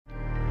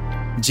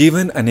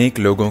जीवन अनेक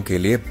लोगों के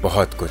लिए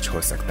बहुत कुछ हो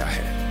सकता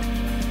है।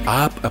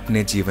 आप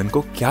अपने जीवन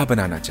को क्या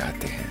बनाना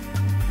चाहते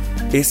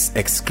हैं? इस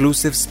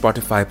एक्सक्लूसिव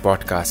स्पॉटिफाई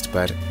पॉडकास्ट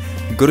पर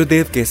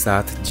गुरुदेव के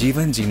साथ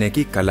जीवन जीने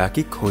की कला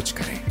की खोज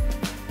करें।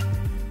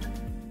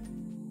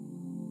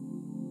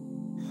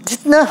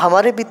 जितना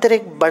हमारे भीतर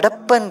एक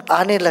बड़प्पन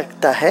आने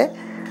लगता है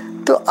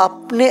तो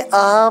अपने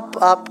आप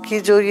आपकी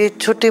जो ये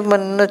छोटी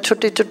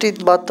छोटी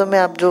बातों में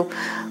आप जो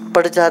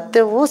पड़ जाते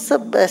हो वो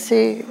सब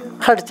ऐसे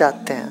हट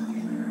जाते हैं।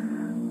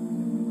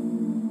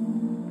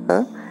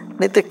 हाँ?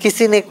 नहीं तो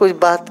किसी ने कोई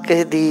बात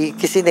कह दी,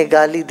 किसी ने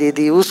गाली दे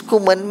दी, उसको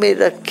मन में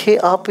रखे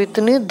आप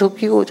इतने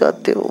दुखी हो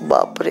जाते हो,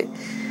 बाप रे,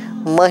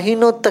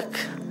 महीनों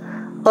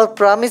तक। और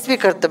प्रॉमिस भी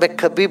करते मैं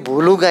कभी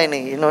भूलूंगा ही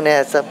नहीं, इन्होंने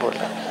ऐसा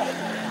बोला,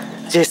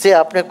 जैसे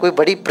आपने कोई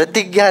बड़ी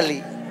प्रतिज्ञा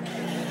ली,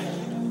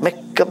 मैं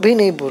कभी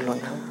नहीं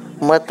भूलूंगा।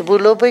 मत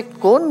भूलो भाई,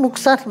 कौन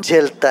नुकसान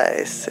झेलता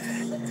है इससे?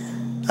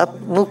 अब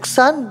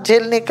नुकसान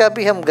झेलने का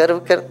भी हम गर्व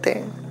करते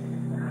हैं,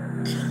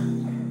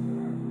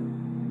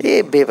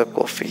 ये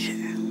बेवकूफी है।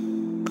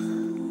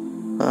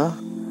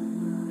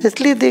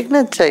 इसलिए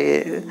देखना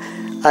चाहिए,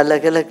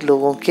 अलग अलग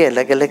लोगों के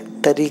अलग अलग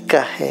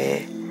तरीका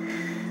है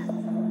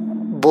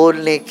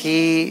बोलने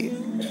की,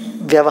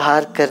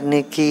 व्यवहार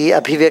करने की,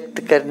 अभिव्यक्त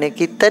करने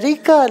की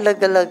तरीका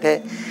अलग अलग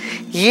है।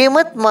 ये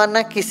मत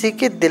मानना किसी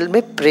के दिल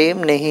में प्रेम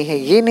नहीं है,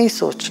 ये नहीं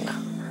सोचना,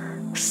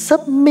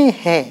 सब में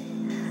है,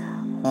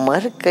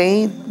 मर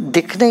कहीं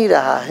दिख नहीं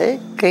रहा है,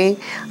 कहीं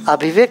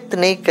अभिव्यक्त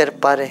नहीं कर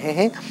पा रहे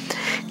हैं।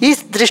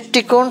 इस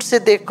दृष्टिकोण से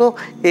देखो,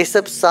 ये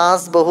सब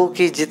सास बहू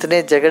की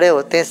जितने झगड़े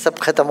होते हैं सब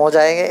खत्म हो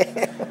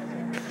जाएंगे।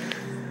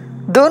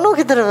 दोनों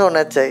की तरफ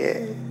होना चाहिए,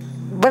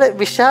 बड़े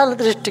विशाल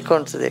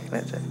दृष्टिकोण से देखना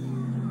चाहिए।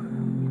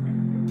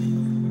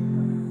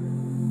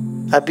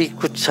 अभी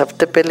कुछ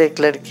हफ्ते पहले एक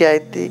लड़की आई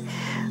थी,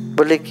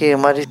 बोले कि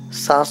हमारी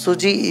सासू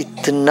जी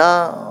इतना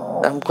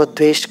हमको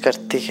द्वेष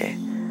करती है।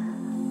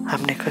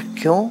 हमने कहा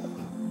क्यों?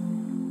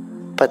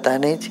 पता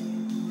नहीं जी,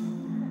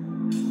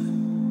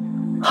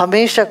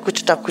 हमेशा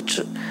कुछ ना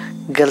कुछ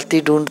गलती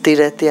ढूंढती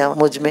रहती है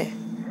मुझ में।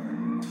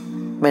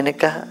 मैंने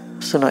कहा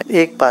सुनो,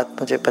 एक बात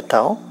मुझे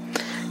बताओ,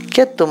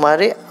 क्या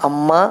तुम्हारे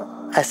अम्मा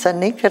ऐसा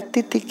नहीं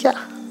करती थी क्या?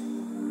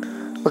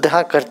 बोलते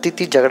हाँ करती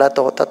थी, झगड़ा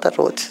तो होता था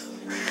रोज।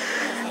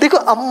 देखो,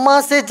 अम्मा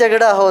से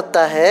झगड़ा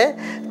होता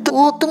है तो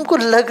वो तुमको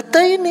लगता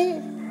ही नहीं,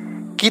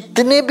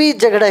 कितने भी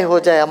झगड़े हो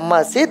जाए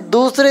अम्मा से,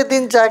 दूसरे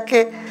दिन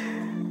जाके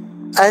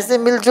ऐसे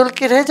मिलजुल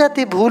के रह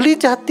जाती, भूल ही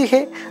जाती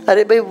है।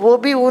 अरे भाई, वो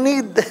भी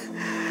उन्हीं,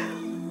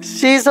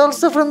 she is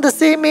also from the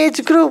same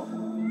age group,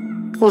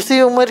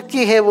 उसी उम्र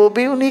की है, वो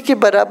भी उन्हीं के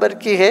बराबर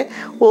की है,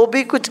 वो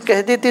भी कुछ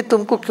कह देती,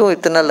 तुमको क्यों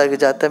इतना लग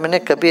जाता है? मैंने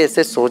कभी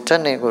ऐसे सोचा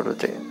नहीं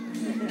गुरुदेव।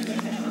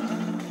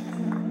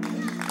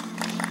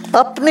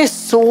 अपने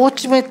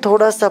सोच में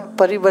थोड़ा सा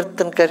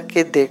परिवर्तन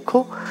करके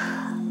देखो,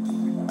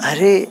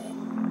 अरे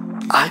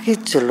आगे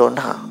चलो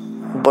ना,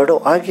 बढ़ो,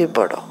 आगे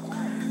बढ़ो।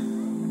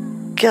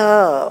 क्या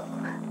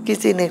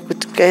किसी ने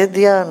कुछ कह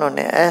दिया,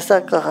 उन्होंने ऐसा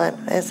कहा,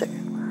 ऐसा,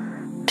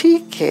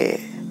 ठीक है,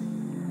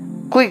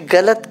 कोई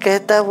गलत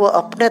कहता है वो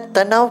अपने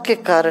तनाव के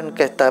कारण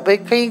कहता है, भाई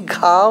कहीं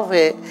घाव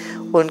है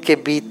उनके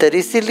भीतर,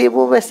 इसीलिए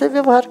वो वैसे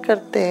व्यवहार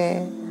करते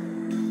हैं।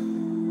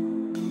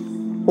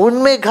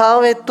 उनमें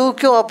घाव है, तू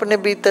क्यों अपने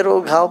भीतर वो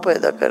घाव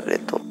पैदा कर रहे?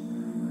 तो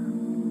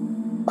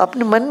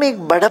अपने मन में एक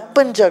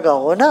बड़प्पन जगा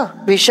हो ना,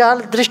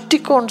 विशाल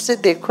दृष्टिकोण से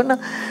देखो ना।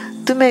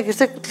 तुम्हें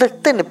कैसे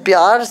लगता है ना,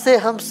 प्यार से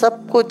हम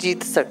सबको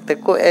जीत सकते,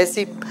 कोई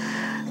ऐसी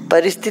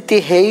परिस्थिति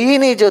है ही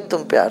नहीं जो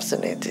तुम प्यार से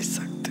नहीं जीत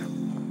सकते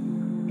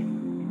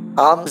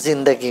आम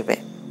जिंदगी में।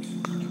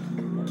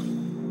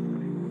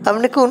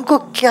 हमने कहा उनको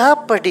क्या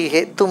पड़ी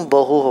है, तुम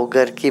बहू हो,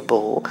 घर की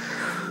बहू,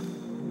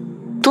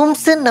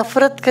 तुमसे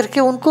नफरत करके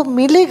उनको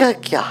मिलेगा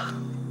क्या?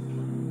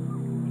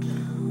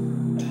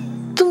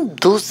 तुम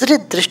दूसरे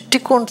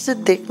दृष्टिकोण से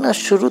देखना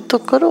शुरू तो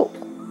करो।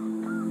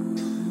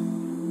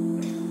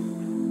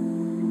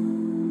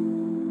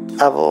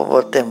 अब वो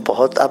बोलते हैं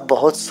बहुत, अब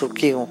बहुत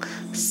सुखी हूं,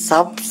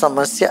 सब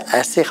समस्या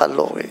ऐसे हल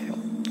हो गई।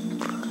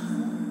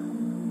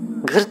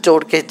 घर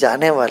छोड़ के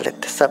जाने वाले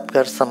थे, सब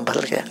घर संभल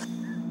गया।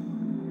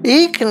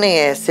 एक नहीं,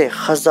 ऐसे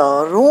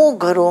हजारों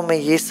घरों में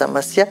ये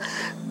समस्या।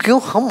 क्यों?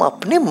 हम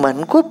अपने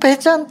मन को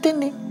पहचानते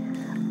नहीं।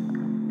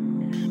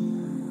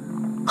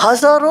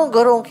 हजारों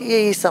घरों की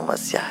यही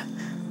समस्या है,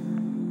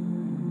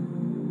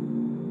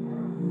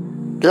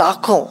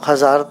 लाखों,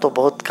 हजार तो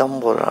बहुत कम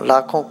बोल रहा,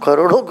 लाखों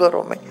करोड़ों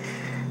घरों में,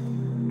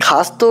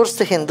 खासतौर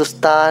से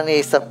हिंदुस्तान,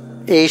 ये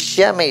सब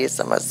एशिया में ये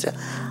समस्या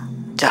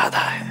ज्यादा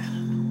है।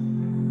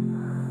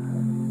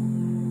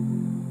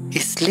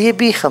 इसलिए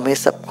भी हमें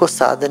सबको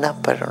साधना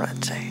पढ़ना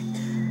चाहिए।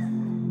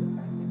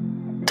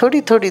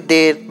 थोड़ी थोड़ी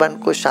देर मन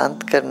को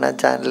शांत करना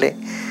जान ले,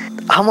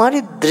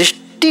 हमारी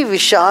दृष्टि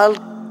विशाल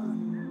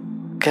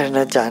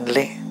करना जान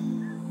ले,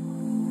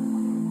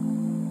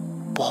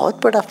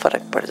 बहुत बड़ा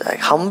फर्क पड़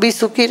जाएगा। हम भी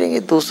सुखी रहेंगे,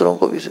 दूसरों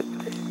को भी सुखी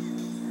रहेंगे।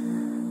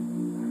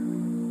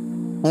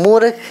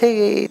 मूर्ख है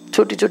ये,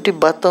 छोटी छोटी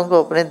बातों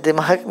को अपने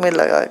दिमाग में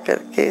लगा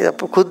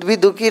करके खुद भी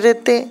दुखी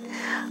रहते हैं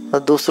और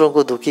दूसरों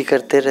को दुखी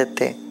करते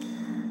रहते हैं।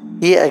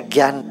 ये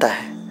अज्ञानता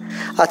है।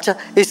 अच्छा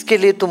इसके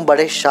लिए तुम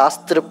बड़े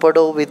शास्त्र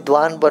पढ़ो,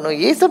 विद्वान बनो,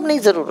 ये सब नहीं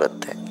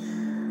जरूरत है।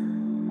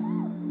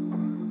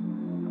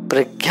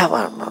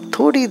 प्रज्ञावान बनो,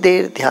 थोड़ी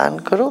देर ध्यान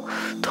करो,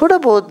 थोड़ा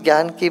बहुत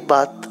ज्ञान की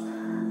बात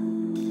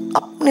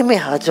अपने में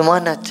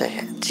हजमाना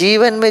चाहिए।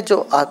 जीवन में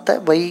जो आता है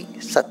वही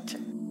सच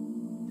है।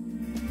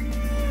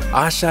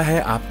 आशा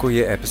है आपको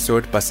ये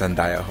एपिसोड पसंद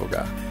आया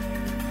होगा।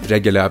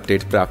 रेगुलर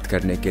अपडेट प्राप्त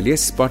करने के लिए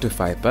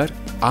स्पॉटिफाई पर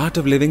आर्ट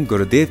ऑफ लिविंग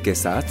गुरुदेव के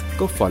साथ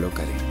को फॉलो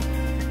करें।